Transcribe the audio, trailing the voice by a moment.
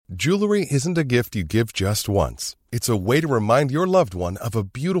Jewelry isn't a gift you give just once. It's a way to remind your loved one of a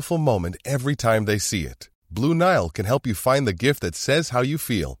beautiful moment every time they see it. Blue Nile can help you find the gift that says how you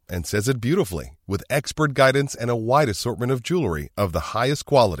feel and says it beautifully, with expert guidance and a wide assortment of jewelry of the highest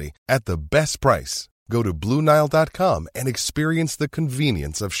quality at the best price. Go to BlueNile.com and experience the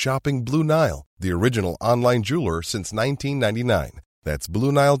convenience of shopping Blue Nile, the original online jeweler since 1999. That's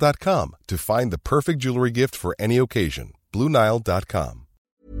BlueNile.com to find the perfect jewelry gift for any occasion. BlueNile.com.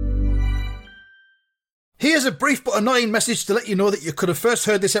 Here's a brief but annoying message to let you know that you could have first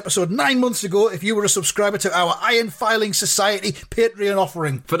heard this episode 9 months ago if you were a subscriber to our Iron Filing Society Patreon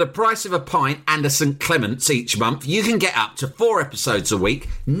offering. For the price of a pint and a St Clement's each month, you can get up to 4 episodes a week,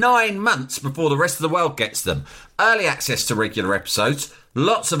 9 months before the rest of the world gets them. Early access to regular episodes,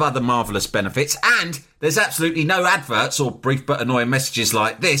 lots of other marvellous benefits, and there's absolutely no adverts or brief but annoying messages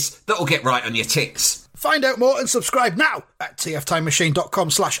like this that'll get right on your ticks. Find out more and subscribe now at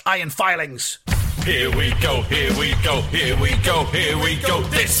tftimemachine.com/ironfilings. Here we go, here we go, here we go, here we go,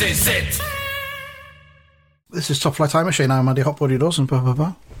 this is it! This is Top Flight Time Machine. I'm Andy Hotbody Dawson.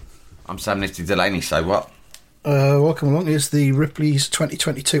 I'm Sam Nifty Delaney, so what? Welcome along. Here's the Ripley's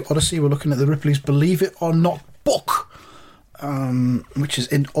 2022 Odyssey. We're looking at the Ripley's Believe It or Not book, which is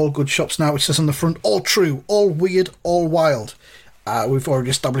in all good shops now, which says on the front, all true, all weird, all wild. We've already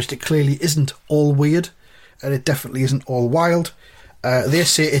established it clearly isn't all weird, and it definitely isn't all wild. They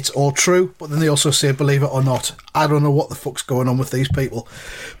say it's all true, but then they also say believe it or not. I don't know what the fuck's going on with these people,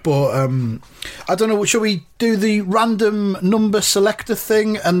 but I don't know. Shall we do the random number selector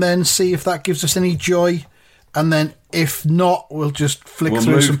thing and then see if that gives us any joy, and then if not, we'll just flick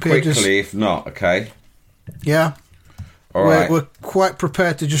through some pages. Quickly, if not, okay. Yeah. All right. We're quite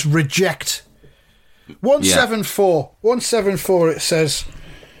prepared to just reject. 174. 174. It says,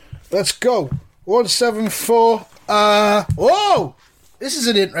 let's go. 174. Whoa! This is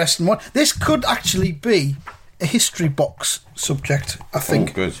an interesting one. This could actually be a history box subject, I think.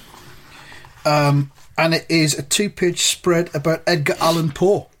 Oh, good. And it is a 2-page spread about Edgar Allan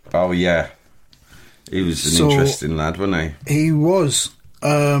Poe. Oh, yeah. He was an interesting lad, wasn't he? He was.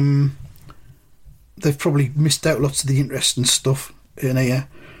 They've probably missed out lots of the interesting stuff in here.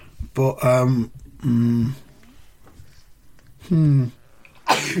 But,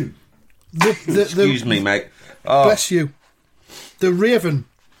 Excuse me, mate. Oh. Bless you. The Raven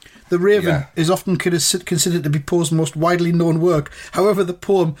is often considered to be Poe's most widely known work. However, the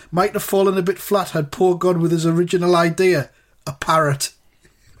poem might have fallen a bit flat had Poe gone with his original idea, a parrot.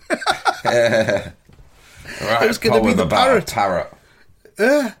 Right, it was going to be the parrot.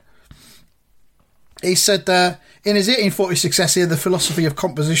 He said in his 1846 essay, The Philosophy of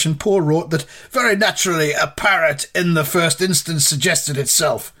Composition, Poe wrote that, very naturally, a parrot in the first instance suggested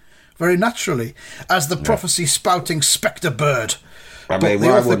itself. Very naturally, as the prophecy-spouting spectre bird. I mean,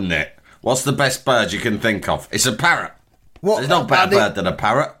 why wouldn't it? What's the best bird you can think of? It's a parrot. There's no better bird than a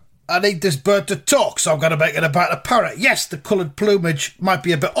parrot. I need this bird to talk, so I'm going to make it about a parrot. Yes, the coloured plumage might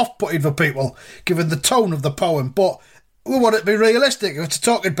be a bit off-putting for people, given the tone of the poem, but we want it to be realistic. If it's a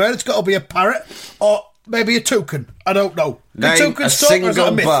talking bird, it's got to be a parrot, or maybe a toucan. I don't know. Name a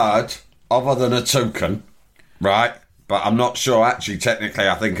single bird other than a toucan, right? But I'm not sure, actually, technically,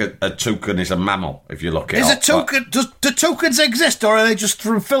 I think a toucan is a mammal, if you look it up. Do toucans exist, or are they just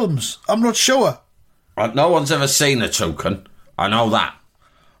from films? I'm not sure. No one's ever seen a toucan. I know that,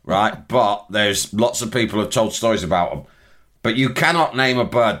 right? But there's lots of people who have told stories about them. But you cannot name a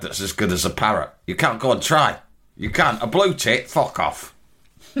bird that's as good as a parrot. You can't go and try. You can't. A blue tit, fuck off.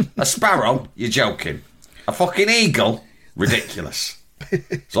 A sparrow, you're joking. A fucking eagle, ridiculous.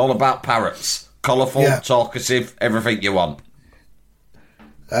 It's all about parrots. Colourful, talkative, everything you want.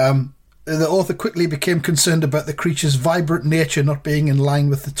 The author quickly became concerned about the creature's vibrant nature not being in line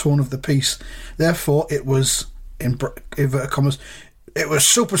with the tone of the piece. Therefore, it was, in inverted commas, it was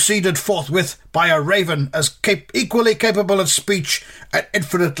superseded forthwith by a raven as equally capable of speech and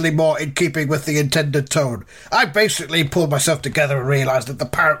infinitely more in keeping with the intended tone. I basically pulled myself together and realised that the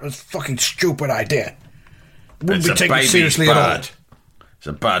parrot was a fucking stupid idea. It wouldn't be taken seriously at all. It's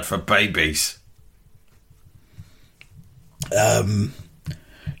a bird for babies.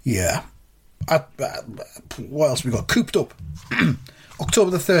 Yeah. What else we got? Cooped Up.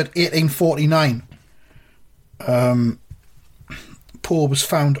 October the 3rd, 1849. Poe was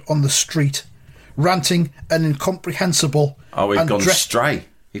found on the street, ranting and incomprehensible. Oh, he'd gone stray.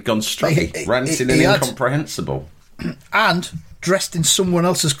 He'd gone stray. Ranting and incomprehensible. And dressed in someone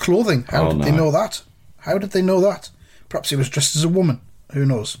else's clothing. How did they know that? How did they know that? Perhaps he was dressed as a woman. Who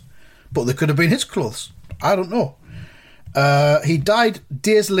knows? But they could have been his clothes. I don't know. He died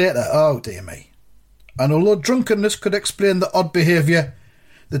days later. Oh, dear me. And although drunkenness could explain the odd behaviour,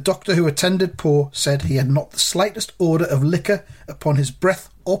 The doctor who attended Poe said he had not the slightest odour of liquor upon his breath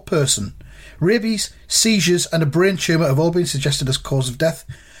or person. Rabies, seizures and a brain tumour have all been suggested as cause of death.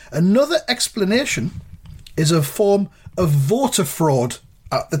 Another explanation is a form of voter fraud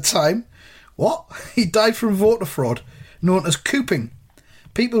at the time. What? He died from voter fraud, known as cooping.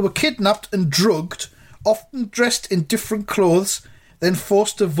 People were kidnapped and drugged, often dressed in different clothes, then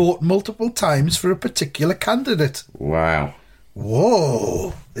forced to vote multiple times for a particular candidate. Wow.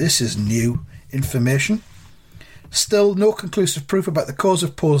 Whoa, this is new information. Still, no conclusive proof about the cause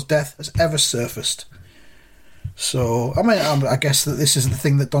of Poe's death has ever surfaced. So, I guess that this is the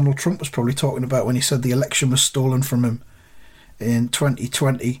thing that Donald Trump was probably talking about when he said the election was stolen from him in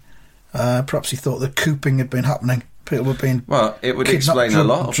 2020. Perhaps he thought that cooping had been happening. People were being Well, it would kidnapped, explain a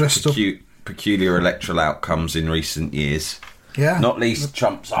lot dressed of up. peculiar electoral outcomes in recent years. Yeah. Not least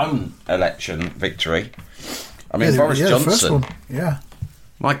Trump's own election victory. I mean, Yeah, Boris the first Johnson. one. Yeah.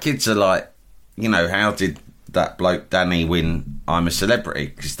 My kids are like, how did that bloke Danny win I'm a Celebrity?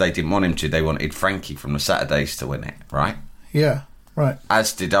 Because they didn't want him to. They wanted Frankie from the Saturdays to win it, right? Yeah, right.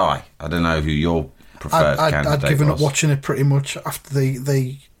 As did I. I don't know who your preferred candidate I'd given was. up watching it pretty much after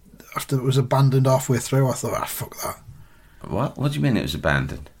after it was abandoned halfway through. I thought, fuck that. What? What do you mean it was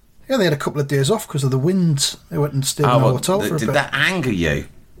abandoned? Yeah, they had a couple of days off because of the winds. They went and stayed in a hotel for a did bit. that anger you?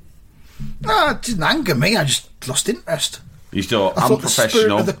 No, it didn't anger me. I just lost interest. You thought I thought the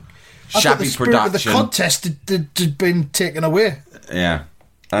spirit unprofessional, of the shabby spirit production. of the contest had been taken away. Yeah.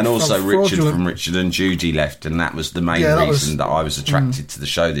 And also Felt Richard fraudulent. from Richard and Judy left, and that was the main Yeah, that reason was- that I was attracted to the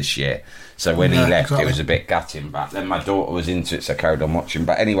show this year. So when he Yeah, left, exactly. it was a bit gutting, but then my daughter was into it, so I carried on watching.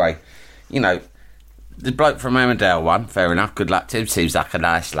 But anyway, the bloke from Emmerdale won, fair enough, good luck to him, seems like a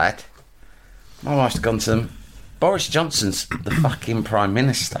nice lad. My wife's gone to him. Boris Johnson's the fucking Prime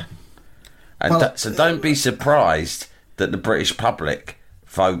Minister. And Well, so don't be surprised that the British public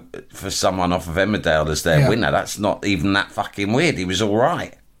vote for someone off of Emmerdale as their Yeah. winner. That's not even that fucking weird. He was all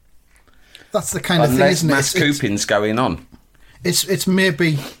right. That's the kind of thing, Unless isn't it? mass cooping's going on. It's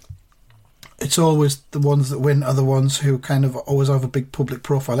maybe it's always the ones that win are the ones who kind of always have a big public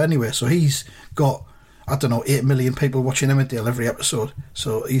profile anyway. So he's got, 8 million people watching Emmerdale every episode.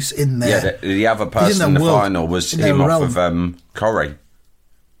 So he's in there. Yeah, the other He's person in the world, final was in their him off realm. of Corrie.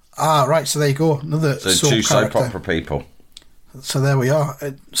 Ah, right. So there you go. Another So two soap character. opera people. So there we are.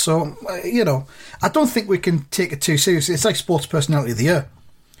 So, I don't think we can take it too seriously. It's like Sports Personality of the Year.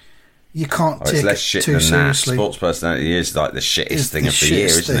 You can't Oh, it's take less it shit too than seriously. that. Sports personality is like the shittest It's thing the of the year,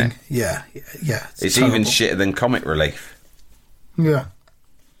 shittest isn't thing. it? Yeah. It's terrible. even shitter than Comic Relief. Yeah.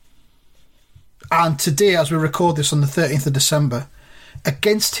 And today, as we record this on the 13th of December,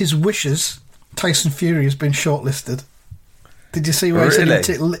 against his wishes, Tyson Fury has been shortlisted. Did you see where he Really?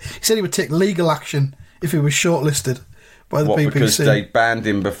 said he would take legal action if he was shortlisted by the What, BBC? because they banned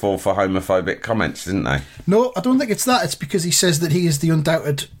him before for homophobic comments, didn't they? No, I don't think it's that. It's because he says that he is the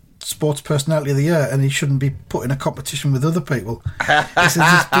undoubted Sports Personality of the Year and he shouldn't be put in a competition with other people. He says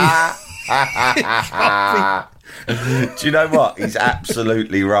Do you know what? He's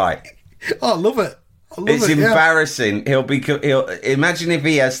absolutely right. I love it. I love It's it, yeah. embarrassing. He'll imagine if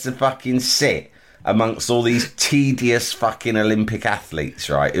he has to fucking sit amongst all these tedious fucking Olympic athletes,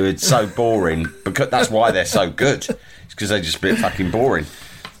 right? Who are so boring, because that's why they're so good. It's because they're just a bit fucking boring.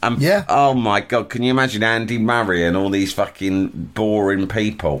 Yeah. Oh my god, can you imagine Andy Murray and all these fucking boring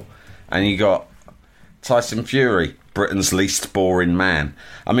people? And you got Tyson Fury, Britain's least boring man.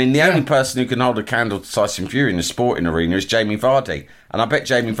 I mean, the only person who can hold a candle to Tyson Fury in the sporting arena is Jamie Vardy. And I bet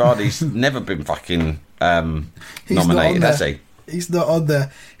Jamie Vardy's never been fucking He's not on nominated, has there. he? He's not on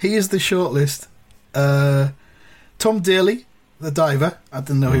there. He is the shortlist. Tom Daly, the diver. I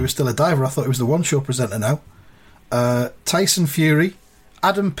didn't know he was still a diver. I thought he was the one show presenter now. Tyson Fury.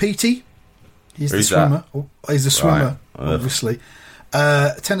 Adam Peaty. He's Who's the that? swimmer. Oh, he's the swimmer, Right. obviously.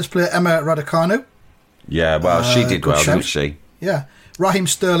 Tennis player Emma Raducanu. Yeah, well, she did good well, shout. didn't she? Yeah. Raheem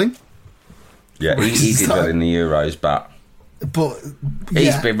Sterling. Yeah, he did well in the Euros, but But he's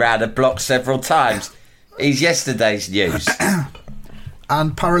yeah. been round the block several times. He's yesterday's news.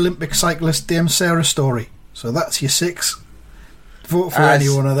 And Paralympic cyclist Dame Sarah Story. So that's your 6. Vote for As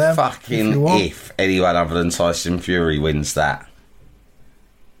any one of them. Fucking you want. if anyone other than Tyson Fury wins that.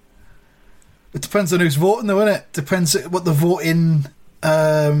 It depends on who's voting, though, innit? Depends what the voting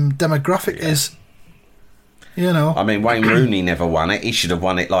demographic is. You know, I mean, Wayne Rooney never won it. He should have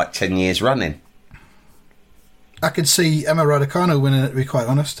won it like 10 years running. I could see Emma Raducanu winning it, to be quite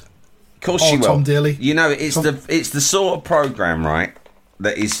honest. Of course Or she will. Tom Daly. You know, it's the sort of programme, right,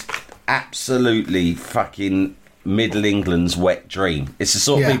 that is absolutely fucking Middle England's wet dream. It's the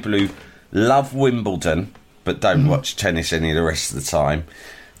sort of Yeah. people who love Wimbledon but don't watch tennis any of the rest of the time.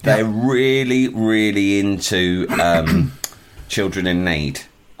 They're really, really into children in need.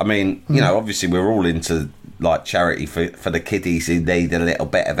 I mean, you know, obviously we're all into like charity for the kiddies who need a little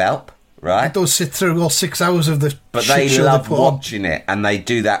bit of help, right? Don't sit through all 6 hours of the But shit they show love put on. watching it, and they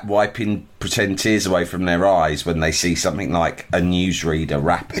do that wiping pretend tears away from their eyes when they see something like a newsreader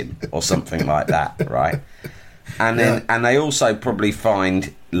rapping or something like that, right? And then and they also probably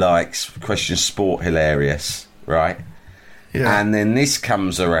find like Question Sport hilarious, right? Yeah. And then this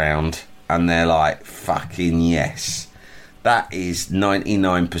comes around and they're like, fucking yes. That is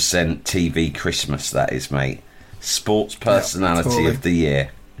 99% TV Christmas, that is, mate. Sports personality totally. of the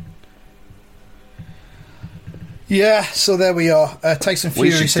year. Yeah, so there we are. Tyson We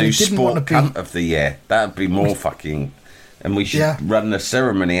Fury should said do he didn't Sport want to Cunt be... of the year. That'd be more fucking... And we should run the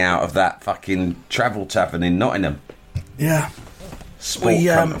ceremony out of that fucking travel tavern in Nottingham. Yeah, Sport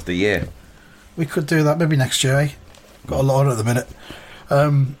Cunt of the year. we could do that maybe next year, eh? Got a lot at the minute.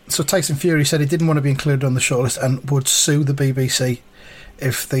 So Tyson Fury said he didn't want to be included on the shortlist and would sue the BBC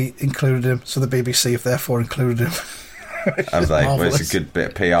if they included him. So the BBC, if therefore included him. Have they? Well, Marvellous. it's a good bit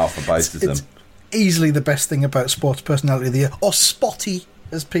of PR for both of them. It's easily the best thing about Sports Personality of the Year, or Spotty,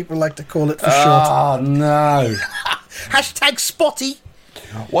 as people like to call it for short. Oh, no. Hashtag Spotty.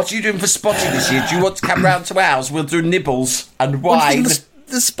 What are you doing for Spotty this year? Do you want to come round to ours? We'll do nibbles and One wine. thing,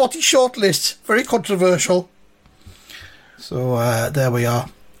 the Spotty shortlist, very controversial. So there we are.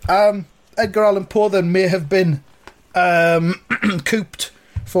 Edgar Allan Poe then may have been cooped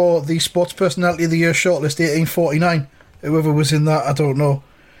for the Sports Personality of the Year shortlist 1849. Whoever was in that, I don't know.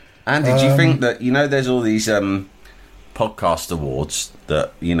 And did you think that, you know, there's all these podcast awards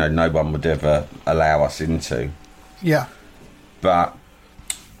that, you know, no one would ever allow us into. Yeah. But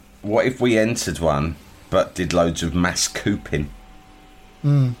what if we entered one but did loads of mass cooping?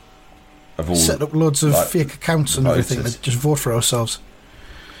 Of all, Set up loads of like, fake accounts and everything voters. to just vote for ourselves.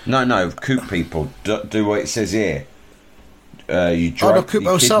 No, coop people. Do what it says here. You no, coop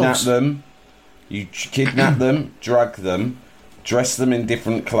ourselves. You kidnap them, drug them, dress them in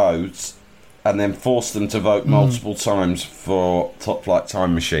different clothes, and then force them to vote multiple times for Top Flight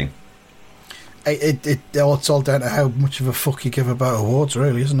Time Machine. It's all down to how much of a fuck you give about awards,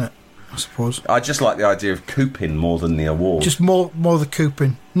 really, isn't it? I suppose. I just like the idea of cooping more than the award. Just more the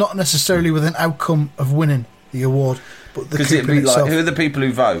cooping. Not necessarily with an outcome of winning the award, but the Because it'd cooping be like, itself. who are the people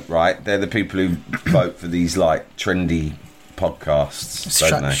who vote, right? They're the people who vote for these, like, trendy podcasts,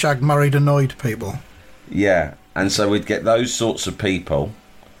 don't they? Shag married annoyed people. Yeah, and so we'd get those sorts of people,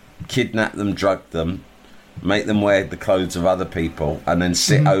 kidnap them, drug them, make them wear the clothes of other people, and then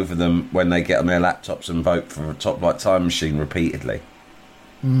sit over them when they get on their laptops and vote for a Top Flight Time Machine repeatedly.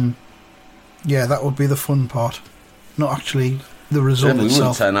 Yeah, that would be the fun part. Not actually the result Then we wouldn't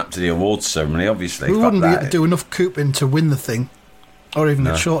itself. turn up to the awards ceremony, obviously. We Fuck wouldn't be that. able to do enough cooping to win the thing, or even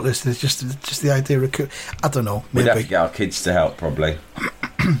No. the shortlist. It's just the idea of coop. I don't know. We'd have to Maybe get our kids to help, probably.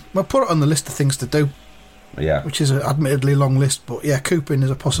 we'll put it on the list of things to do, Yeah. which is an admittedly long list. But yeah, cooping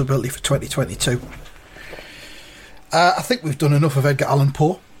is a possibility for 2022. I think we've done enough of Edgar Allan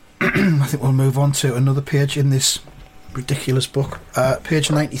Poe. I think we'll move on to another page in this ridiculous book.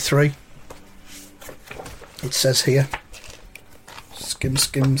 Page 93. It says here, skim,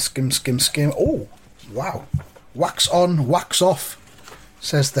 skim, skim, skim, skim. Oh, wow. Wax on, wax off,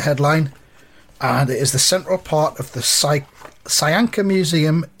 says the headline. And it is the central part of the Syanka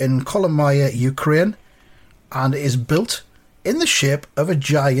Museum in Kolomaya, Ukraine. And it is built in the shape of a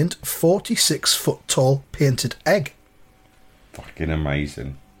giant 46-foot tall painted egg. Fucking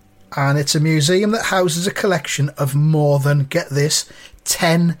amazing. And it's a museum that houses a collection of more than, get this,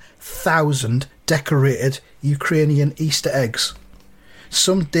 10,000 decorated Ukrainian Easter eggs.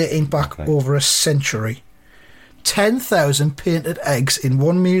 Some dating back over a century. 10,000 painted eggs in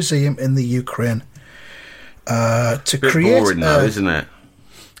one museum in the Ukraine. To Bit create... boring, though, isn't it?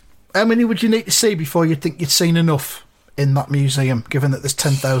 How many would you need to see before you think you'd seen enough in that museum, given that there's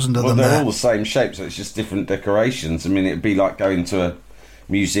 10,000 of Well, them they're there? all the same shape, so it's just different decorations. I mean, it'd be like going to a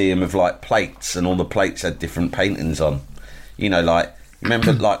museum of, like, plates, and all the plates had different paintings on. You know, like,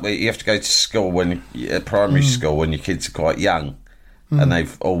 remember, like, where you have to go to school when at primary school when your kids are quite young, and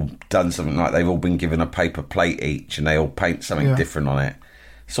they've all done something like they've all been given a paper plate each, and they all paint something different on it.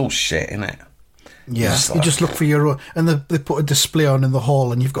 It's all shit, isn't it? Yeah, It's you like- just look for your own, and they put a display on in the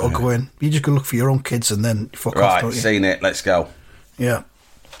hall, and you've got to go in. You just go look for your own kids, and then fuck off, Right, don't you? seen it. Let's go. Yeah,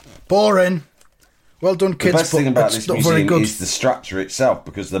 boring. Well done, The kids. best thing but about it's this not very museum good. is the structure itself,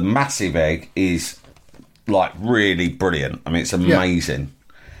 because the massive egg is, like, really brilliant. I mean, it's amazing.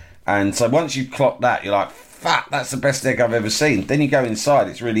 And so once you clock that, you're like, fuck, that's the best egg I've ever seen. Then you go inside,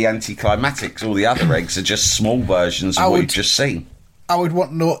 it's really anticlimactic, 'cause all the other eggs are just small versions of what you've just seen. I would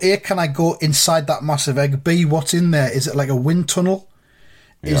want to know, A, can I go inside that massive egg? B, what's in there? Is it like a wind tunnel?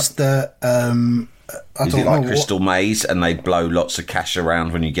 Yeah. Is there... Is it like Crystal Maze and they blow lots of cash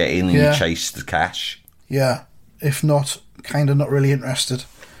around when you get in and you chase the cash? Yeah. If not, kind of not really interested.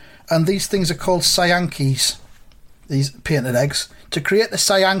 And these things are called Cyankes, these painted eggs. To create the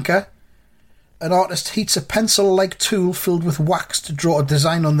Cyanka, an artist heats a pencil-like tool filled with wax to draw a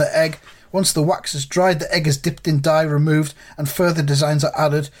design on the egg. Once the wax is dried, the egg is dipped in dye, removed, and further designs are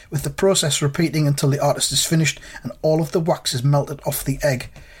added, with the process repeating until the artist is finished and all of the wax is melted off the egg.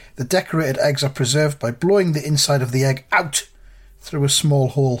 The decorated eggs are preserved by blowing the inside of the egg out through a small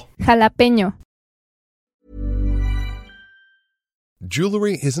hole. Jalapeño.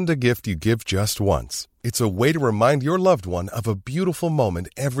 Jewelry isn't a gift you give just once. It's a way to remind your loved one of a beautiful moment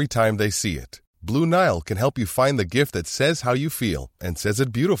every time they see it. Blue Nile can help you find the gift that says how you feel and says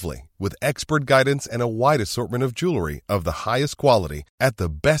it beautifully, with expert guidance and a wide assortment of jewelry of the highest quality at the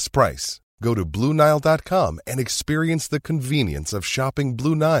best price. Go to BlueNile.com and experience the convenience of shopping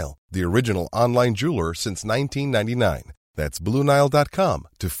Blue Nile, the original online jeweler since 1999. That's BlueNile.com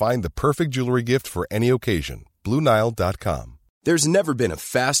to find the perfect jewelry gift for any occasion. BlueNile.com. There's never been a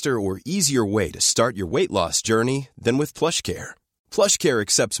faster or easier way to start your weight loss journey than with PlushCare. PlushCare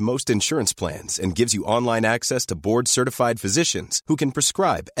accepts most insurance plans and gives you online access to board-certified physicians who can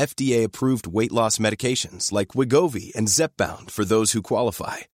prescribe FDA-approved weight loss medications like Wegovy and Zepbound for those who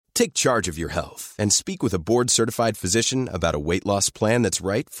qualify. Take charge of your health and speak with a board-certified physician about a weight loss plan that's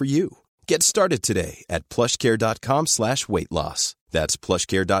right for you. Get started today at plushcare.com/weight loss. That's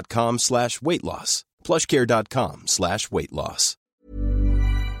plushcare.com/weight loss. plushcare.com/weight loss.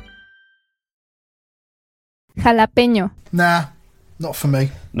 Jalapeño. Nah, not for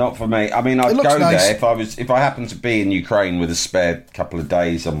me. Not for me. I mean, I'd looks go nice. there if I happened to be in Ukraine with a spare couple of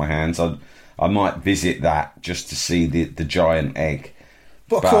days on my hands. I might visit that just to see the giant egg.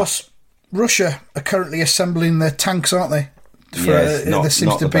 But of course, Russia are currently assembling their tanks, aren't they? There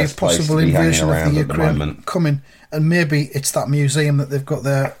seems to be a possible invasion of the Ukraine coming, and maybe it's that museum that they've got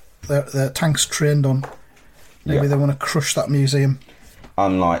their tanks trained on. Maybe they want to crush that museum.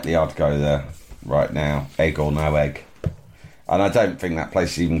 Unlikely I'd go there right now, egg or no egg. And I don't think that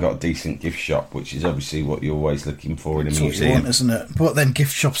place has even got a decent gift shop, which is obviously what you're always looking for in a museum. What you want, isn't it? But then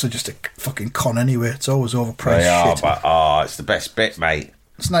gift shops are just a fucking con anyway. It's always overpriced They are, shit. but it's the best bit, mate.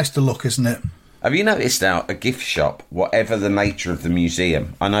 It's nice to look, isn't it? Have you noticed now a gift shop, whatever the nature of the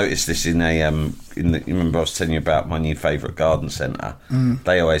museum? I noticed this in you remember I was telling you about my new favourite garden centre.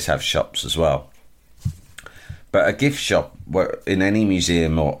 They always have shops as well. But a gift shop, in any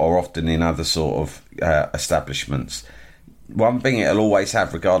museum or often in other sort of establishments, one thing it'll always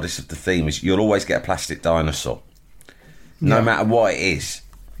have, regardless of the theme, is you'll always get a plastic dinosaur, no matter what it is.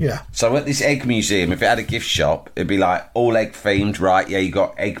 Yeah. So at this egg museum, if it had a gift shop, it'd be like all egg themed, right? Yeah, you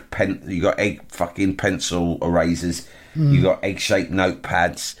got egg fucking pencil erasers, you got egg shaped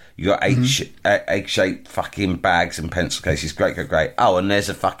notepads, you got egg shaped fucking bags and pencil cases. Great. Oh, and there's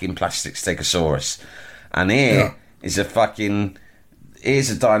a fucking plastic Stegosaurus, and here's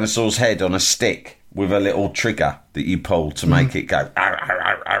a dinosaur's head on a stick with a little trigger that you pull to make it go. Ow, ow,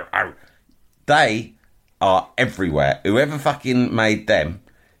 ow, ow, ow. They are everywhere. Whoever fucking made them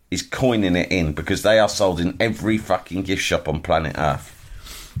is coining it in, because they are sold in every fucking gift shop on planet Earth.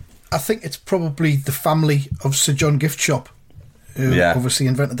 I think it's probably the family of Sir John Gift Shop, who obviously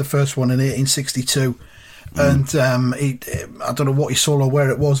invented the first one in 1862. And I don't know what he sold or where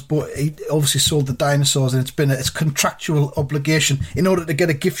it was, but he obviously sold the dinosaurs, and it's contractual obligation in order to get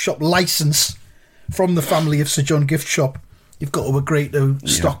a gift shop license from the family of Sir John Gift Shop. You've got to agree to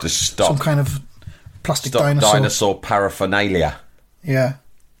stock some kind of plastic dinosaur paraphernalia. Yeah.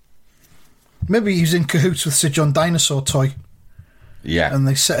 Maybe he was in cahoots with Sir John Dinosaur Toy. Yeah. And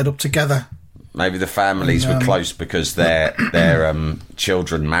they set it up together. Maybe the families were close because their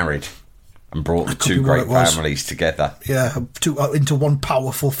children married and brought the two great families together. Yeah, into one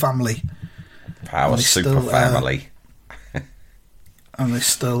powerful family. Super family. And they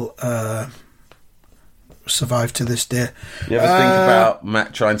still survive to this day. You ever think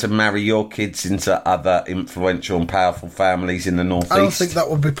about trying to marry your kids into other influential and powerful families in the northeast? I don't think that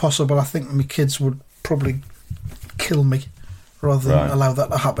would be possible. I think my kids would probably kill me rather than allow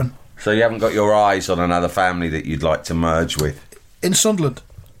that to happen. So you haven't got your eyes on another family that you'd like to merge with? In Sunderland?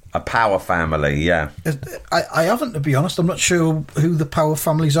 A power family, yeah. I haven't, to be honest. I'm not sure who the power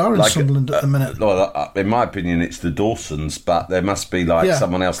families are in Sunderland at the minute. Well, in my opinion, it's the Dawsons, but there must be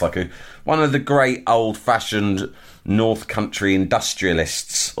someone else, one of the great old-fashioned North Country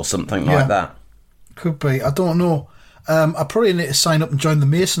industrialists or something like that. Could be. I don't know. I probably need to sign up and join the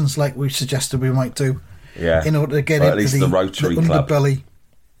Masons like we suggested we might do. Yeah. in order to get Or at into least the Rotary the Club. underbelly.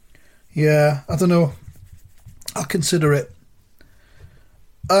 Yeah, I don't know. I'll consider it.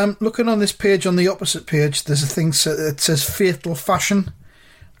 Looking on this page, on the opposite page, there's a thing that says fatal fashion.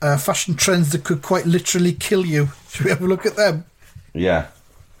 Fashion trends that could quite literally kill you. Should we have a look at them? Yeah.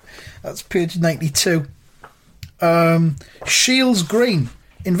 That's page 92. Scheele's green,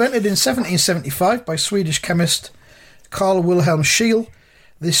 invented in 1775 by Swedish chemist Carl Wilhelm Scheele.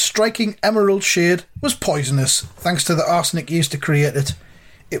 This striking emerald shade was poisonous, thanks to the arsenic used to create it.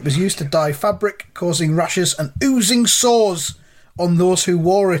 It was used to dye fabric, causing rashes and oozing sores on those who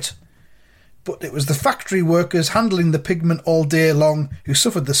wore it. But it was the factory workers handling the pigment all day long who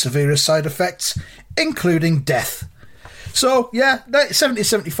suffered the severest side effects, including death. So, yeah,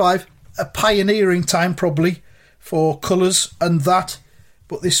 1775, a pioneering time probably for colours and that,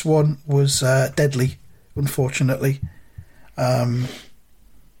 but this one was deadly, unfortunately.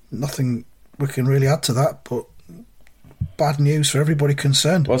 Nothing we can really add to that, but bad news for everybody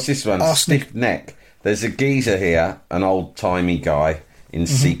concerned. What's this one? Arsenic. Stiff neck. There's a geezer here, an old-timey guy in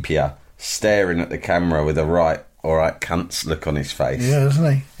sepia, staring at the camera with a right, all right, cunts look on his face. Yeah,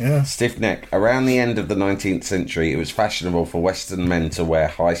 isn't he? Yeah. Stiff neck. Around the end of the 19th century, it was fashionable for Western men to wear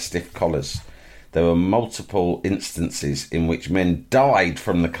high, stiff collars. There were multiple instances in which men died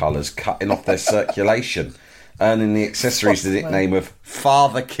from the collars, cutting off their circulation, earning the accessories the nickname of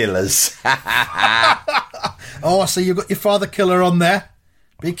father killers. Oh, so you've got your father killer on there.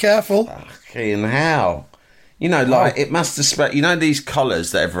 Be careful. Fucking hell. You know, like, it must have spread. You know these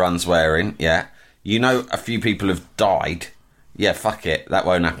collars that everyone's wearing, yeah? You know a few people have died. Yeah, fuck it. That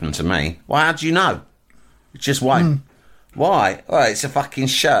won't happen to me. Well, how do you know? It just won't. Why? Well, it's a fucking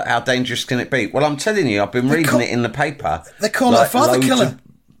shirt. How dangerous can it be? Well, I'm telling you, I've been reading it in the paper. They call it a father loads killer. of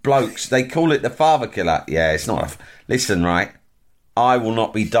blokes, they call it the father killer. Yeah, it's not. Listen, right? I will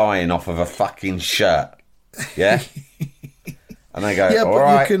not be dying off of a fucking shirt. Yeah? And they go, Yeah, but all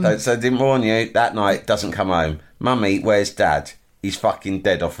right, you can- so I didn't warn you. That night, doesn't come home. Mummy, where's Dad? He's fucking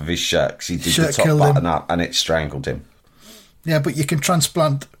dead off of his shirt because he did Shirt the top killed button him. up and it strangled him. Yeah, but you can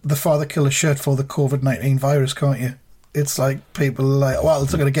transplant the father killer shirt for the COVID-19 virus, can't you? It's like people are like, well,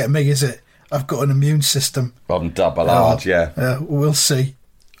 it's not going to get me, is it? I've got an immune system. On double hard, yeah. Yeah, we'll see.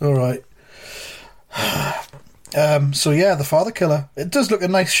 All right. So yeah, the father killer. It does look a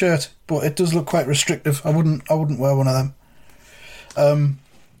nice shirt, but it does look quite restrictive. I wouldn't wear one of them.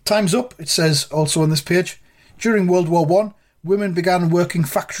 Time's up. It says also on this page. During World War I, women began working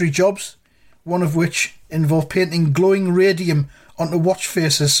factory jobs, one of which involved painting glowing radium onto watch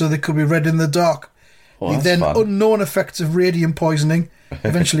faces so they could be read in the dark. Oh, The that's then fun. unknown effects of radium poisoning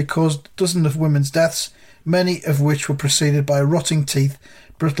eventually caused dozens of women's deaths, many of which were preceded by rotting teeth,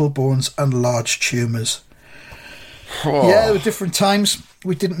 brittle bones and large tumours. Yeah, there were different times.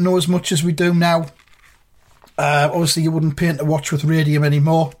 We didn't know as much as we do now. Obviously, you wouldn't paint a watch with radium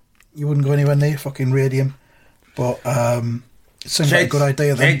anymore. You wouldn't go anywhere near fucking radium. But it seems like a good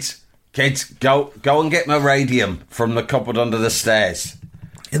idea then. Kids, go and get my radium from the cupboard under the stairs.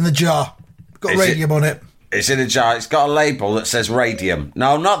 In the jar. Got Is radium on it. It's in a jar. It's got a label that says radium.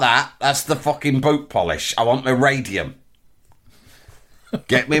 No, not that. That's the fucking boot polish. I want my radium.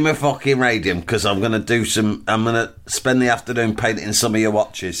 Get me my fucking radium, because I'm going to spend the afternoon painting some of your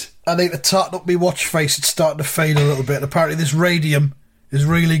watches. I need to tartan up my watch face. It's starting to fade a little bit. Apparently this radium is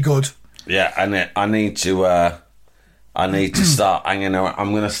really good. Yeah, and I need to start hanging around.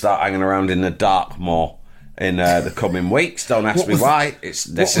 I'm going to start hanging around in the dark more in the coming weeks. Don't ask me why. It's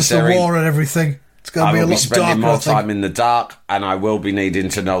necessary. What was the war and everything? It's going I to be a will be lot spending darker, more I think. time in the dark, and I will be needing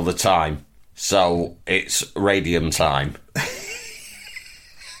to know the time. So it's radium time.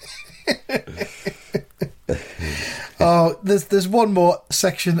 Oh, there's one more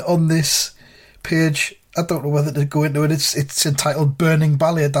section on this page. I don't know whether to go into it. It's entitled Burning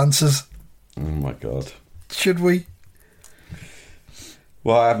Ballet Dancers. Oh my god. Should we?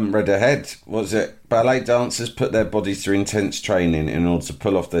 Well, I haven't read ahead. Was it ballet dancers put their bodies through intense training in order to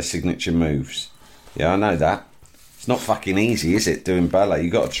pull off their signature moves? Yeah, I know that. It's not fucking easy, is it, doing ballet? You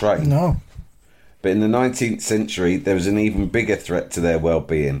got to train. No. But in the 19th century, there was an even bigger threat to their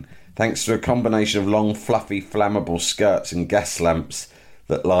well-being, thanks to a combination of long, fluffy, flammable skirts and gas lamps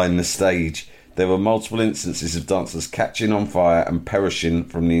that line the stage. There were multiple instances of dancers catching on fire and perishing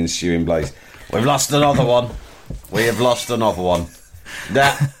from the ensuing blaze. We've lost another one. We have lost another one.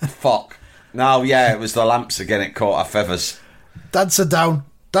 That fuck. No, yeah, it was the lamps again. It caught our feathers. Dancer down.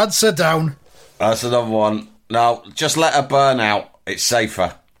 Dancer down. That's another one. No, just let her burn out. It's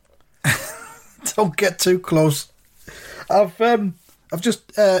safer. Don't get too close. I've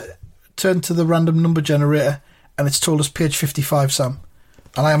just turned to the random number generator and it's told us page 55, Sam.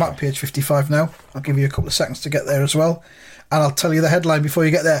 And I am at page 55 now. I'll give you a couple of seconds to get there as well. And I'll tell you the headline before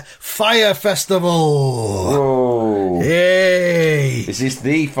you get there. Fire Festival! Whoa. Yay! Is this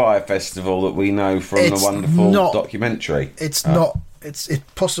the Fire Festival that we know from the wonderful documentary? It's not. It's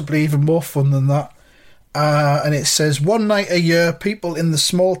possibly even more fun than that. And it says, one night a year, people in the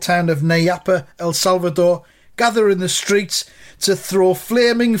small town of Nayapa, El Salvador, gather in the streets to throw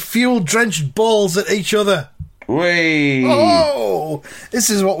flaming, fuel-drenched balls at each other. Whee! Oh! This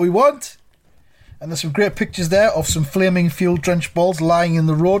is what we want. And there's some great pictures there of some flaming, fuel-drenched balls lying in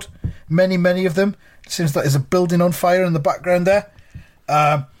the road. Many, many of them. It seems like there's a building on fire in the background there.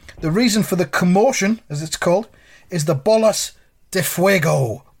 The reason for the commotion, as it's called, is the Bolas de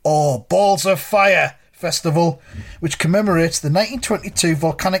Fuego, or Balls of Fire Festival, which commemorates the 1922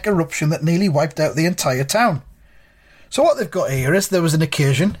 volcanic eruption that nearly wiped out the entire town. So what they've got here is there was an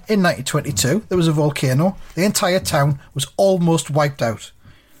occasion in 1922, there was a volcano, the entire town was almost wiped out.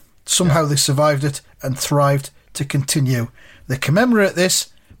 Somehow they survived it and thrived to continue. They commemorate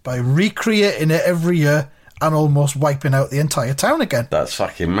this by recreating it every year and almost wiping out the entire town again. That's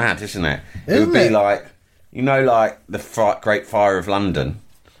fucking mad, isn't it? Isn't it would be it? like, you know, like the Great Fire of London.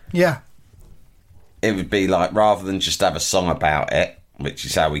 Yeah. It would be like, rather than just have a song about it, which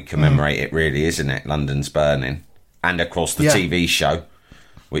is how we commemorate it really, isn't it? London's burning. And, of course, the TV show,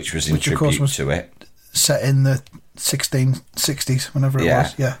 which was in tribute to it. Set in the 1660s, whenever it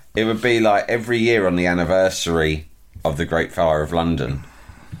was. Yeah. It would be like every year on the anniversary of the Great Fire of London,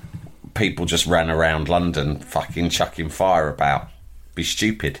 people just ran around London fucking chucking fire about. Be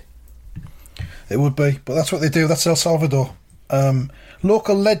stupid. It would be, but that's what they do. That's El Salvador.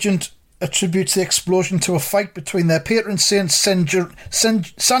 Local legend attributes the explosion to a fight between their patron saint San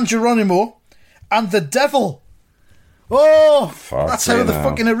Geronimo and the devil. Oh, that's how the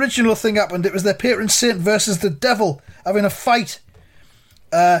fucking original thing happened. It was their patron saint versus the devil having a fight.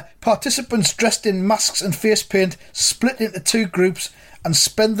 Participants dressed in masks and face paint split into two groups and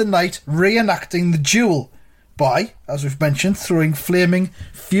spend the night reenacting the duel by, as we've mentioned, throwing flaming,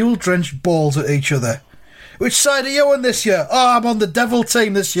 fuel-drenched balls at each other. Which side are you on this year? Oh, I'm on the devil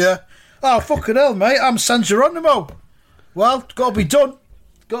team this year. Oh, fucking hell, mate, I'm San Geronimo. Well, it's got to be done.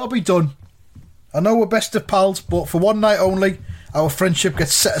 Got to be done. I know we're best of pals, but for one night only, our friendship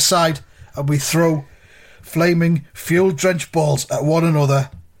gets set aside and we throw flaming, fuel-drenched balls at one another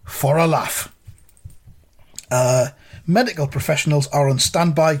for a laugh. Medical professionals are on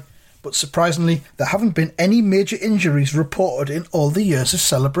standby, but surprisingly, there haven't been any major injuries reported in all the years of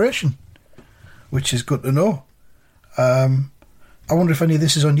celebration, which is good to know. I wonder if any of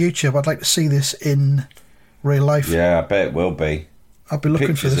this is on YouTube. I'd like to see this in real life. Yeah, I bet it will be. I'll be looking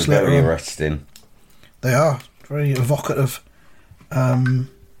Pictures for this are later very on. arresting. They are very evocative.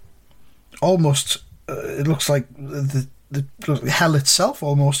 Almost, it looks like the hell itself,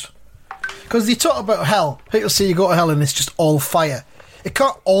 almost. Because you talk about hell, people say you go to hell and it's just all fire. It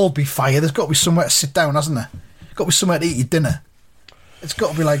can't all be fire. There's got to be somewhere to sit down, hasn't there? Got to be somewhere to eat your dinner. It's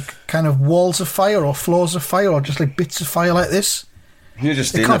got to be like kind of walls of fire or floors of fire or just like bits of fire like this. You're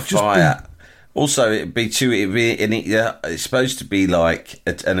just in a fire. Also, it's supposed to be like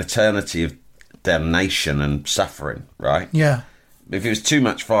an eternity of damnation and suffering, right? Yeah. If it was too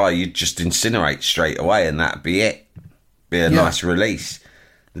much fire, you'd just incinerate straight away and that'd be it. Be a nice release.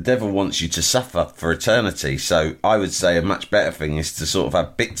 The devil wants you to suffer for eternity, so I would say a much better thing is to sort of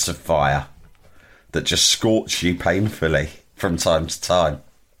have bits of fire that just scorch you painfully from time to time.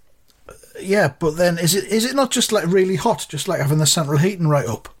 Yeah, but then is it not just like really hot, just like having the central heating right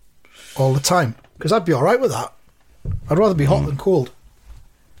up all the time? Because I'd be all right with that. I'd rather be hot than cold.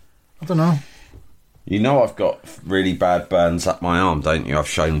 I don't know. You know I've got really bad burns up my arm, don't you? I've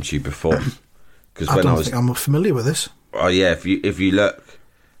shown to you before. Because I don't think I'm familiar with this. Oh yeah, if you look,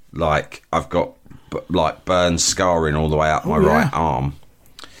 like I've got like burn scarring all the way up my right arm.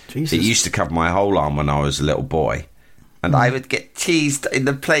 Jesus. It used to cover my whole arm when I was a little boy. And I would get teased in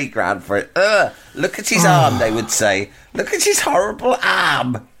the playground for it. Look at his arm, they would say. Look at his horrible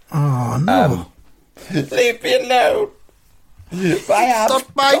arm. Oh, no. Leave me alone. My arm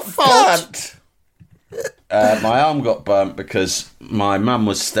not my got fault. burnt. My arm got burnt because my mum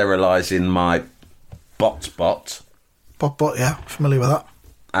was sterilising my bot. Bot, yeah. Familiar with that.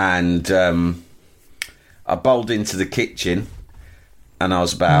 And I bowled into the kitchen and I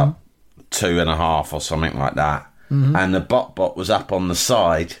was about 2.5 or something like that. Mm-hmm. And the bot was up on the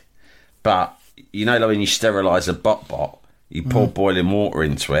side. But, you know, like when you sterilise a bot, you pour boiling water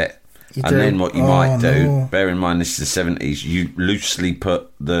into it. Then what you might do, bear in mind this is the 70s, you loosely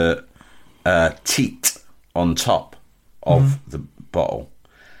put the teat on top of the bottle.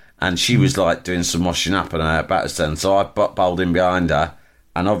 And she was like doing some washing up and her back was turned. So I bowled in behind her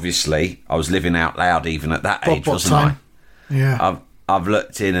And obviously, I was living out loud even at that age, Bot wasn't time. I? Yeah. I've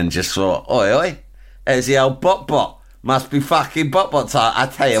looked in and just thought, oi, there's the old bot. Must be fucking bot time. I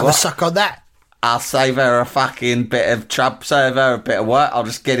tell you Have a what, suck on that. I'll save her a fucking bit of trouble, save her a bit of work. I'll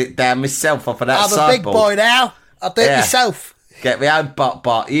just get it down myself off of that I'm sideboard. a big boy now. I'll do it myself. Get my own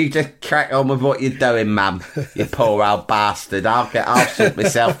bot. You just crack on with what you're doing, mum. You poor old bastard. I'll sort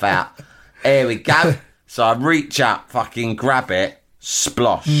myself out. Here we go. So I reach up, fucking grab it,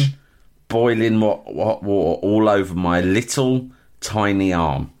 splosh, boiling hot water all over my little tiny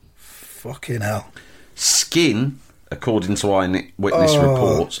arm. Fucking hell. Skin, according to eyewitness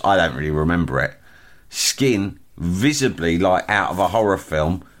reports, I don't really remember it. Skin visibly like out of a horror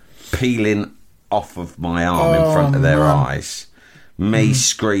film, peeling off of my arm in front of their eyes. Me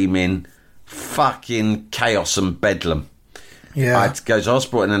screaming, fucking chaos and bedlam. Yeah. I had to go to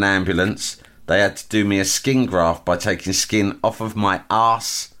hospital in an ambulance. They had to do me a skin graft by taking skin off of my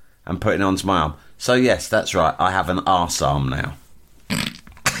arse and putting it onto my arm. So yes, that's right, I have an arse arm now.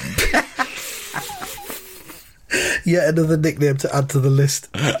 Yet another nickname to add to the list.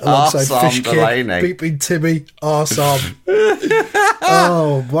 Alongside Arse-arm Fish Delaney. Kid, Beeping Timmy, Arse Arm.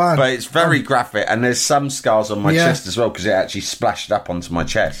 Oh, man. But it's very graphic, and there's some scars on my chest as well because it actually splashed up onto my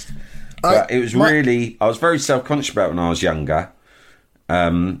chest. But it was I was very self-conscious about it when I was younger.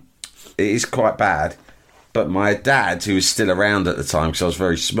 It is quite bad. But my dad, who was still around at the time because I was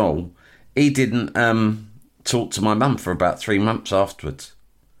very small, he didn't talk to my mum for about 3 months afterwards.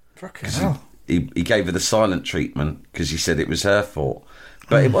 Fucking hell. He gave her the silent treatment because he said it was her fault.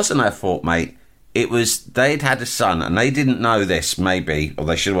 But it wasn't her fault, mate. It was, they'd had a son, and they didn't know this, maybe, or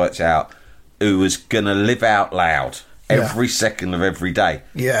they should have worked it out, who was going to live out loud every second of every day.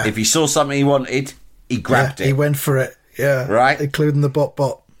 Yeah. If he saw something he wanted, he grabbed it. He went for it. Yeah. Right? Including the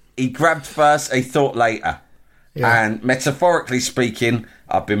bot. He grabbed first, he thought later. Yeah. And metaphorically speaking,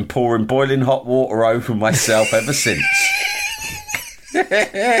 I've been pouring boiling hot water over myself ever since.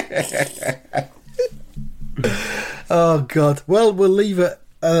 Oh, God. Well, we'll leave it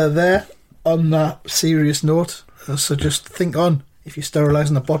there on that serious note. So just think on. If you're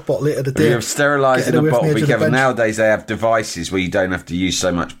sterilising a bot later today. You're sterilising a bottle because because nowadays they have devices where you don't have to use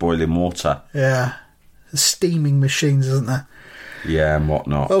so much boiling water. Yeah. Steaming machines, isn't there? Yeah, and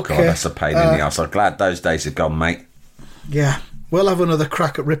whatnot. Okay. God, that's a pain in the ass. I'm glad those days are gone, mate. Yeah. We'll have another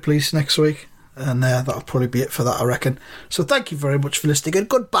crack at Ripley's next week. And that'll probably be it for that, I reckon. So thank you very much for listening, and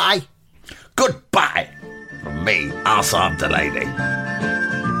goodbye. Goodbye from me, Arse-arm Delaney.